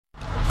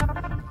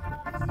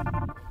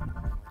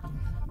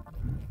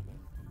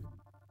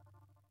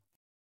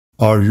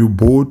Are you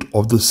bored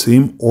of the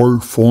same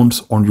old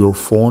fonts on your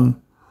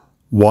phone?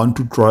 Want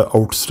to try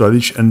out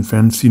stylish and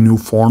fancy new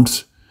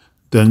fonts?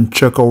 Then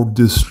check out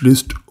this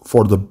list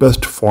for the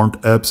best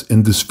font apps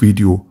in this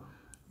video.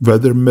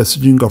 Whether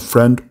messaging a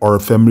friend or a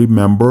family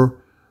member,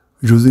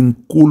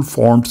 using cool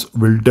fonts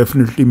will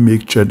definitely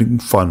make chatting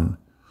fun.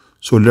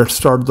 So let's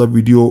start the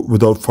video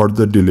without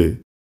further delay.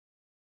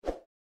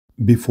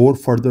 Before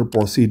further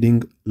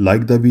proceeding,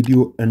 like the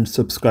video and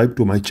subscribe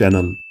to my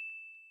channel.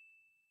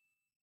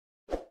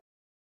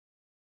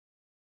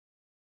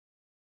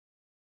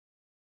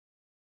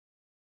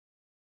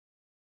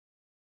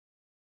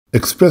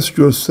 Express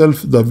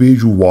yourself the way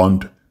you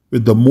want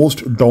with the most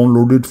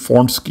downloaded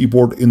fonts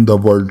keyboard in the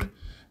world.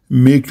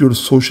 Make your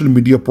social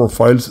media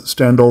profiles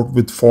stand out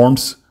with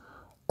fonts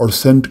or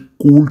send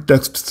cool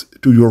texts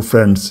to your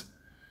friends.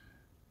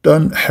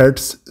 Turn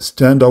heads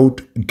stand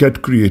out,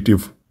 get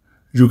creative.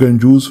 You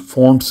can use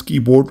fonts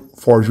keyboard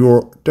for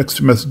your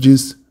text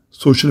messages,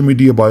 social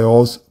media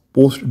bios,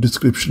 post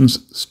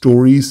descriptions,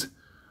 stories.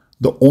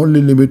 The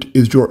only limit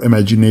is your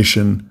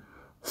imagination.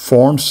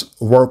 Fonts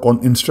work on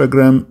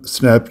Instagram,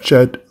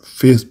 Snapchat,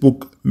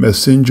 Facebook,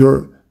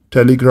 Messenger,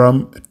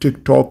 Telegram,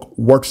 TikTok,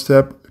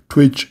 WhatsApp,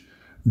 Twitch,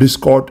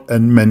 Discord,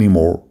 and many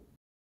more.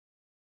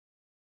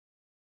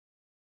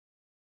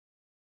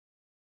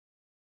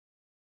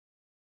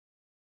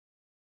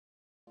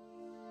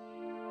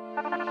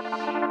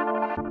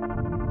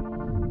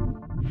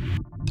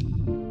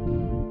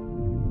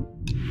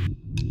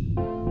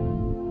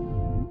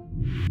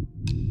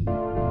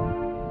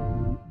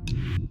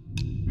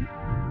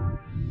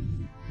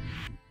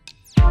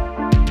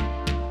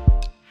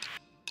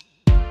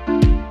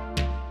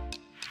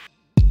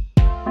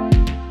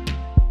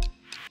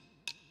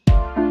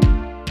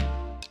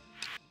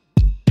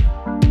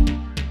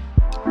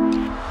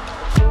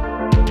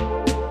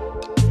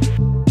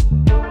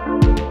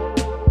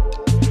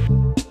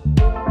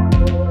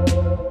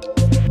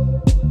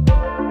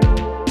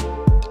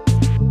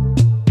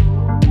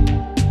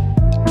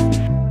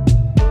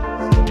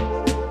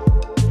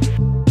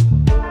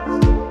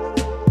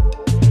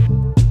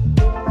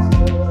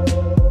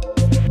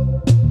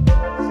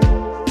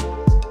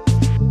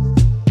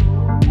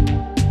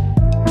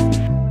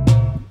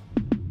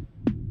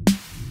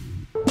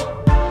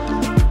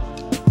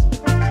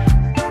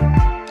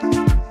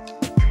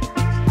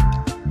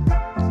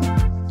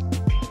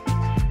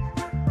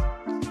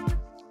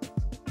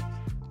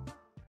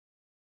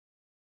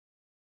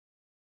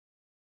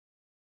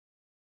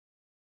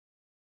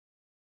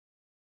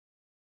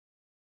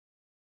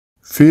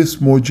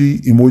 Facemoji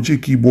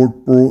Emoji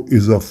Keyboard Pro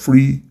is a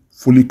free,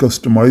 fully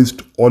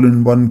customized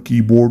all-in-one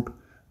keyboard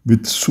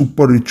with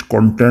super rich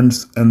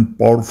contents and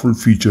powerful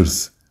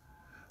features.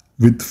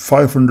 With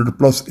 500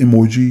 plus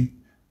emoji,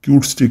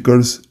 cute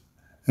stickers,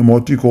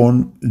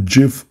 emoticon,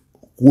 GIF,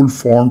 cool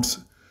fonts,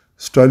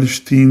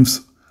 stylish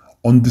themes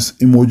on this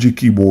emoji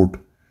keyboard.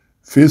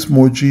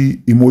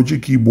 Facemoji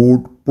Emoji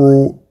Keyboard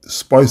Pro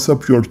spice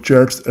up your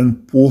chats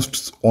and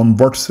posts on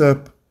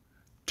WhatsApp,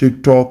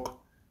 TikTok,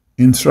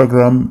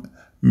 Instagram,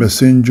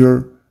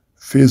 Messenger,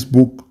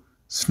 Facebook,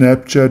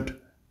 Snapchat,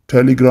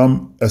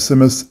 Telegram,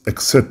 SMS,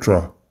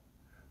 etc.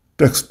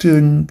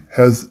 Texting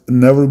has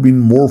never been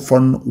more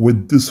fun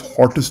with this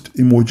hottest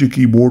emoji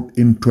keyboard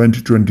in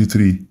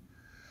 2023.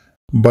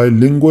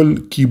 Bilingual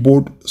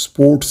keyboard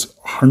sports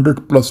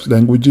 100 plus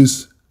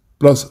languages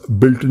plus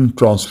built-in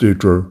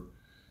translator.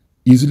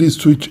 Easily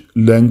switch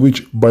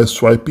language by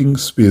swiping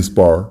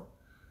spacebar.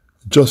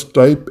 Just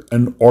type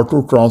and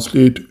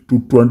auto-translate to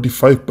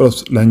 25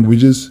 plus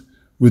languages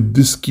with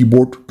this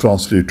keyboard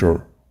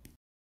translator.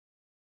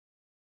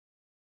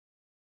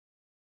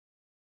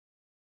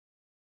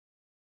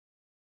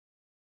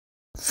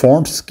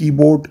 Fonts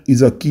Keyboard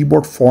is a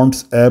keyboard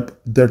fonts app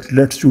that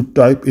lets you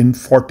type in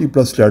 40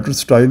 plus letter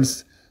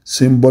styles,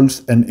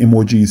 symbols, and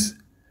emojis.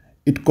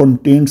 It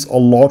contains a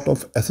lot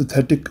of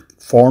aesthetic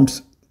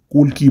fonts,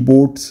 cool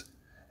keyboards,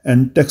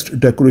 and text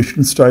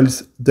decoration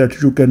styles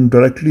that you can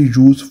directly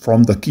use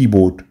from the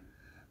keyboard.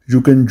 You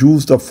can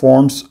use the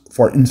fonts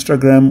for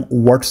Instagram,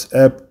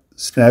 WhatsApp,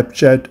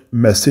 Snapchat,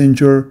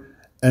 Messenger,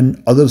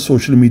 and other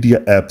social media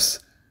apps.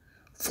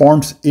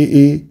 Fonts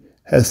AA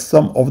has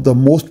some of the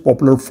most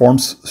popular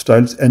fonts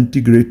styles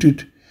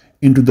integrated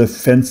into the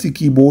fancy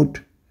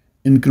keyboard,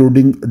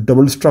 including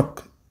double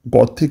struck,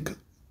 Gothic,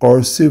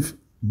 cursive,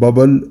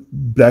 bubble,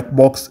 black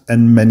box,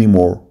 and many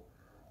more.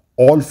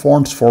 All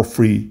fonts for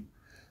free.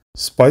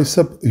 Spice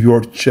up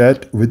your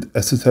chat with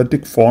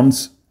aesthetic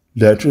fonts,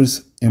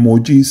 letters,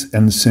 emojis,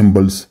 and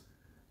symbols.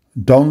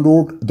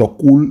 Download the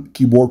cool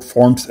keyboard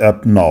fonts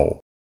app now.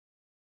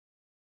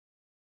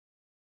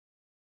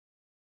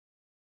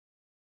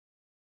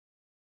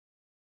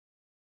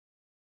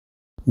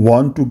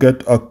 Want to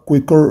get a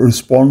quicker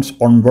response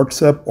on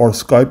WhatsApp or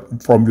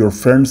Skype from your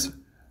friends?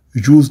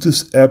 Use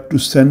this app to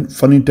send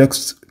funny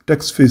texts,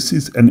 text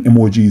faces, and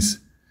emojis.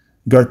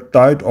 Get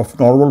tired of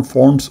normal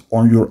fonts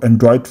on your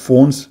Android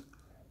phones?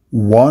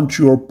 Want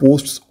your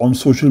posts on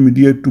social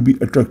media to be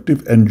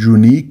attractive and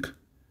unique?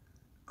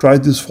 Try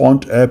this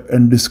font app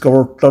and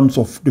discover tons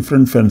of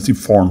different fancy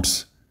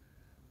fonts.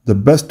 The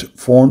best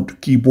font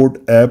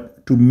keyboard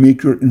app to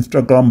make your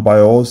Instagram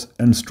bios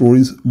and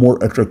stories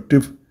more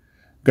attractive,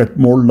 get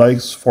more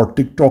likes for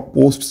TikTok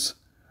posts,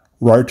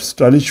 write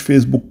stylish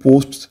Facebook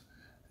posts,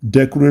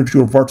 decorate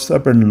your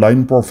WhatsApp and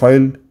Line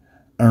profile,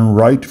 and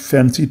write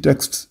fancy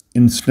texts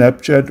in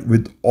Snapchat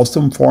with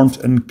awesome fonts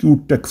and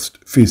cute text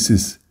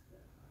faces.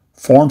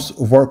 Fonts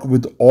work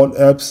with all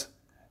apps.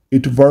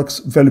 It works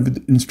well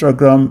with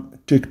Instagram,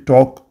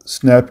 TikTok,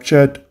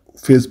 Snapchat,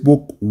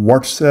 Facebook,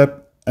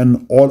 WhatsApp,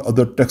 and all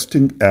other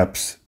texting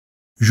apps.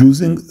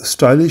 Using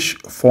stylish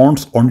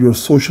fonts on your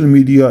social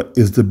media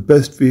is the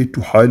best way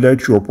to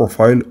highlight your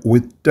profile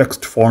with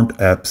text font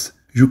apps.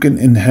 You can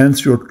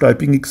enhance your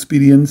typing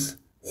experience.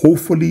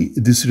 Hopefully,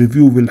 this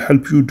review will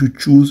help you to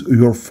choose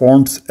your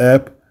fonts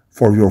app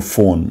for your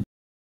phone.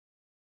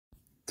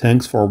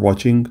 Thanks for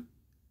watching.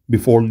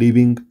 Before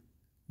leaving,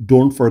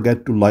 don't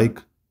forget to like,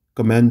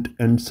 comment,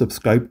 and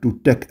subscribe to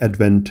Tech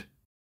Advent.